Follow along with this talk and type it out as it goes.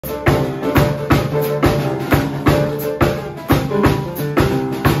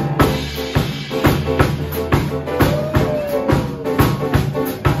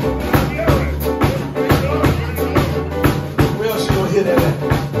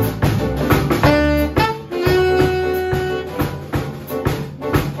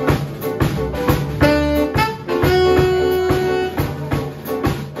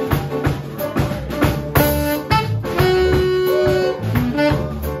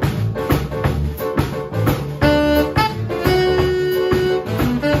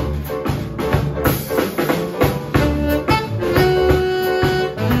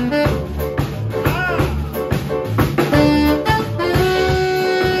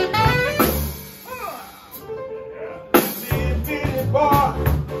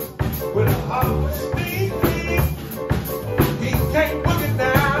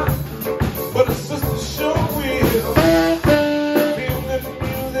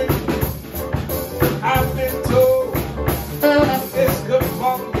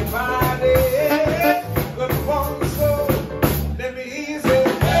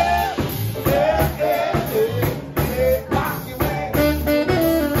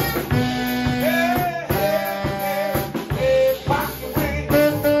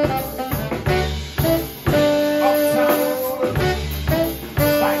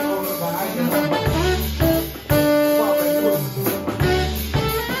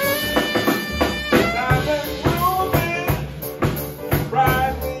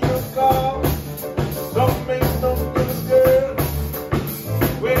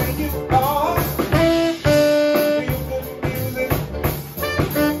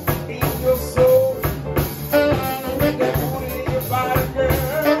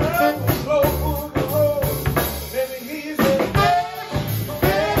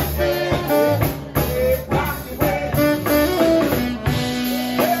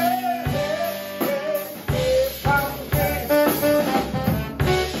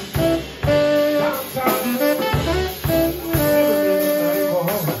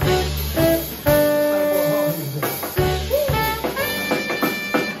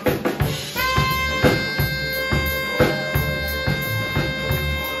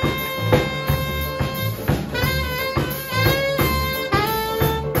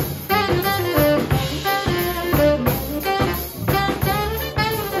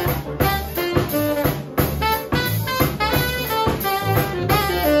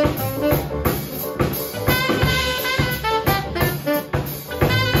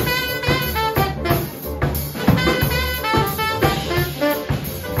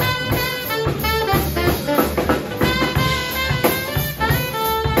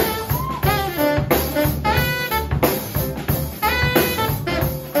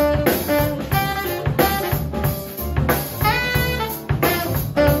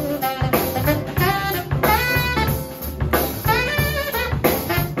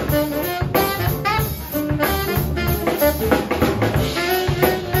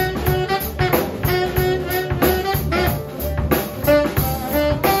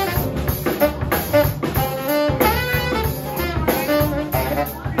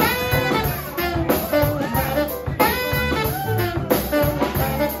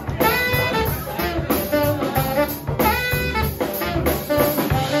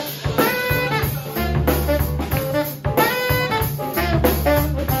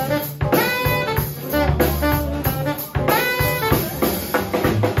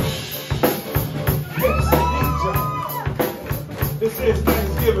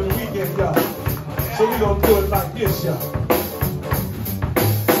Thanksgiving weekend, y'all. So we gonna do it like this, y'all.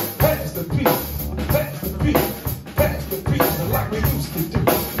 Pass the peace, pass the peace, pass the peace, like we used to do.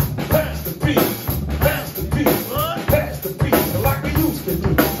 Pass the peace, pass the peace, pass the peace, like we used to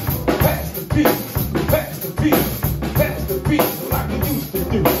do. Pass the peace, pass the peace, pass the peace, like we used to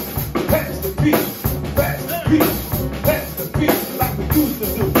do. Pass the peace, pass the peace, pass the peace, like we used to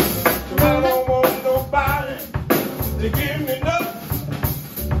do. I don't want nobody to give me nothing.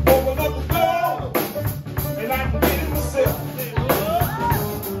 Open up the door, and I can get it myself.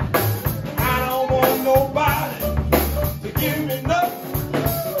 I don't want nobody to give me nothing.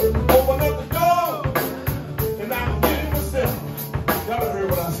 Open up the door, and I can get it myself. Y'all heard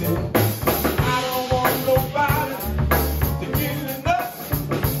what I said. I don't want nobody to give me nothing.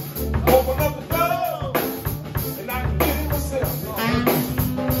 Open up the door, and I can get it myself.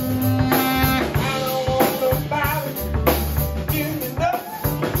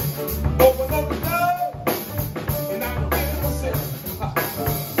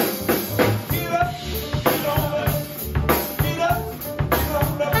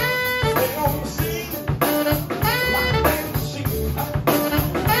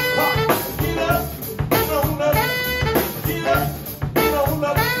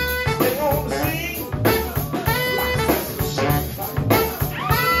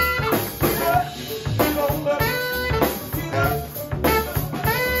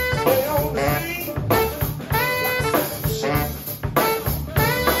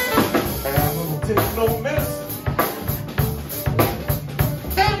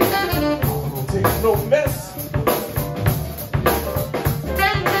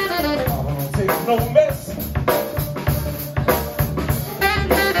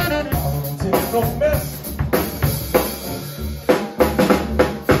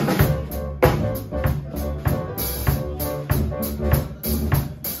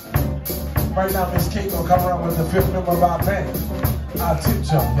 Right now, Miss Kate gonna come around with the 5th member of our band. Our tip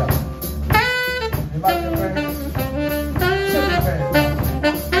jump, y'all. You like your band? Tip the band.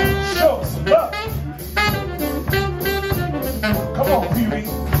 Show us some love. Come on, Pee-wee.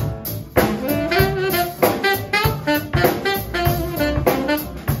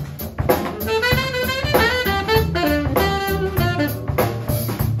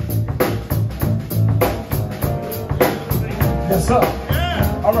 Yes, sir.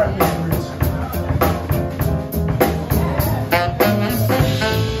 Yeah. All right, Mr. Rich.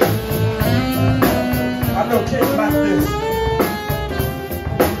 I know kids like this.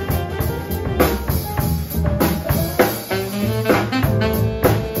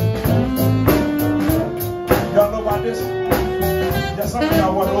 Y'all know about this? Yeah, some of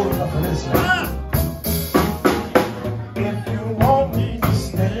y'all weren't old enough for this. If you want me to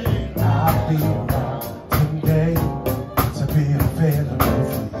stay, I'll be around today to be available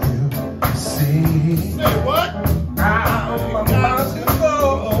for you. See? Say what? I'm about to go.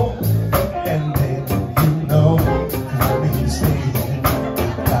 And then you know me staying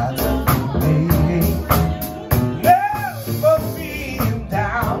got to be. Never being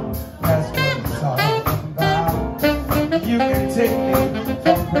down, that's what it's all about. You can take me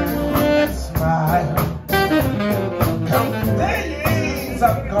for a smile. Come the days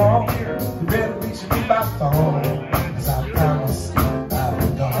I'm gone, you better reach me by phone, 'cause I promise I'll be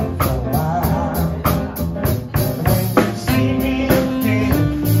gone for a while. When you see me again,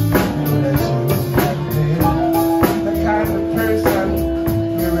 the kind of person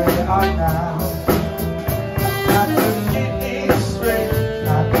you really are now. I could get it straight,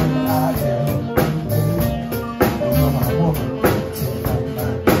 I think I am. You're my woman, take up my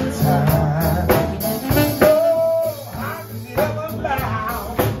time. Oh, I can never lie.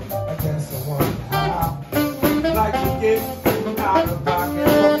 I guess I wonder how, like you get out of pocket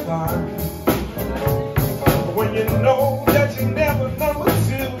for fun. When you know that you never number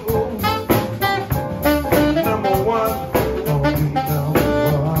 2. Number 1, don't be number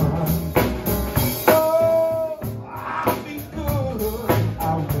 1. Oh, I'll be good. I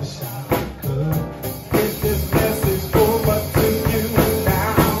wish I could get this message over to you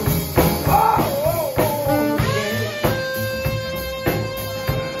now. Oh, yeah.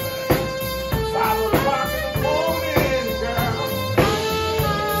 5 o'clock in the morning, girl.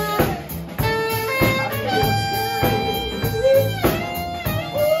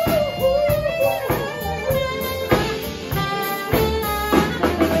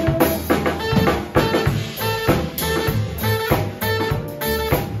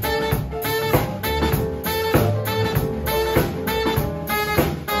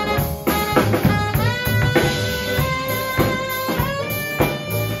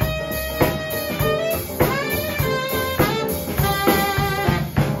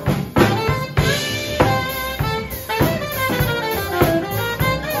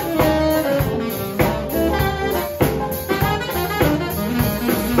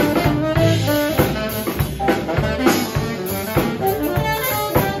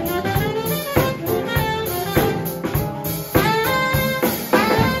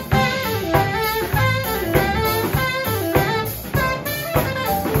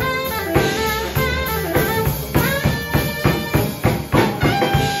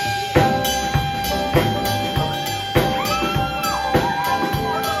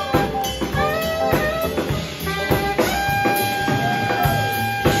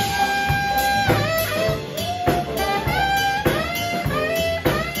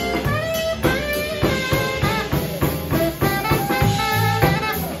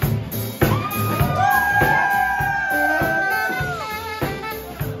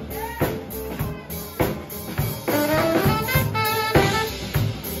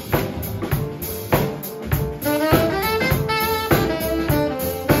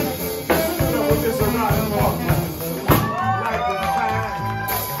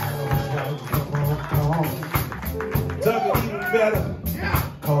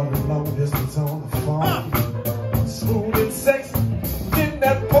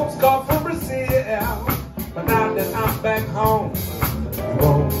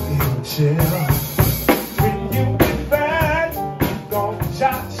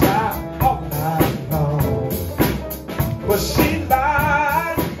 cha-cha all night long. But she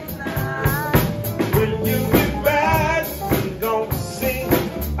lied. When you get back, you don't sing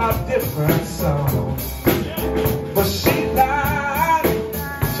a different song. But she lied.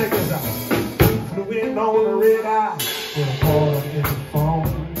 Check this out. Flew in on the red eye with a call in the phone.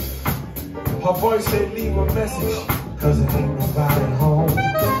 Her voice said leave a message, cause it ain't nobody home.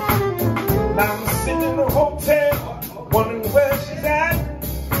 Now I'm sitting in the hotel, wondering where she's at.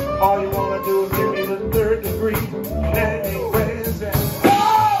 All you wanna do is give me the third degree. That ain't where it's at.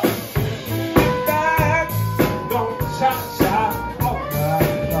 Oh! Get back, don't cha-cha all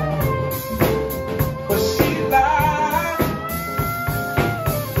night long. But she lied.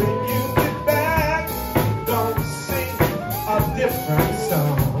 When you get back, don't sing a different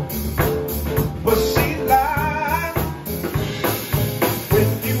song. But she lied. When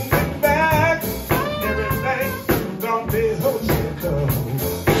you get back, everything gonna be hotel.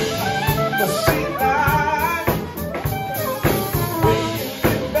 But she lied. When you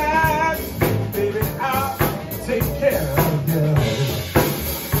get back, baby, I'll take care of you.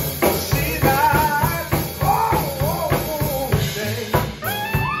 But she lied. Oh, dang.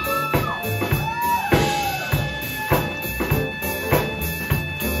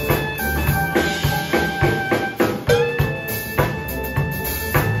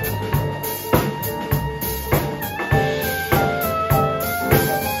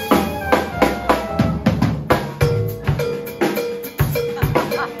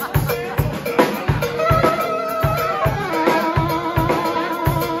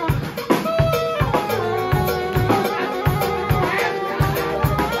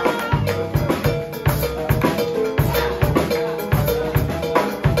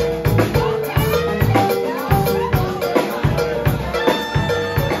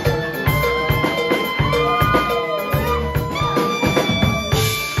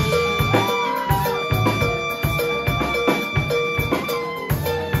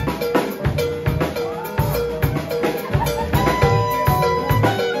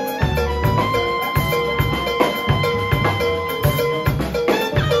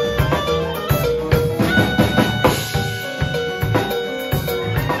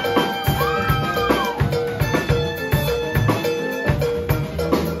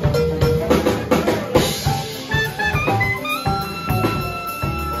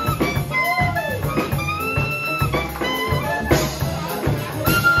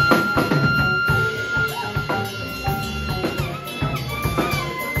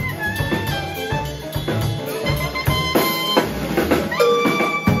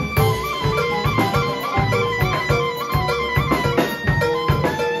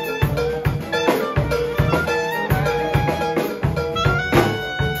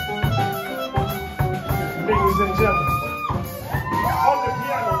 Ladies and gentlemen, on the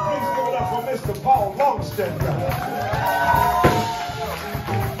piano, please give it up for Mr. Paul Longstreth.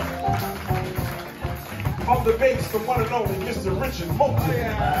 On the bass, the one and only Mr. Richard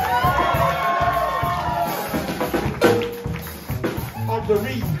Moten. On the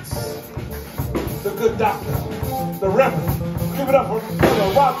reeds, the good doctor, the Reverend. Give it up for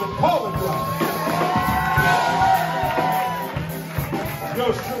Roderick, Paulin.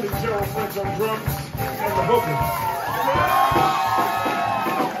 Yours truly, Gerald French on drums and the vocals.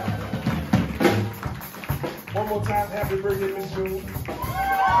 One more time, happy birthday, Miss June.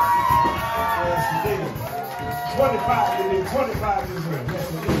 Yes, you did. 25, you did 25 years old. Yes,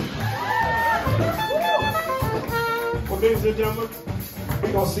 you did. Well, ladies and gentlemen,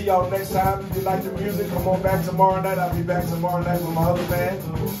 we're going to see y'all next time. If you like the music, come on back tomorrow night. I'll be back tomorrow night with my other band,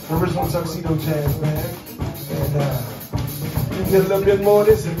 the Original Tuxedo Jazz Band. And you can get a little bit more of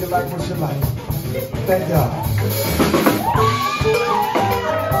this if you like what you like. Thank y'all.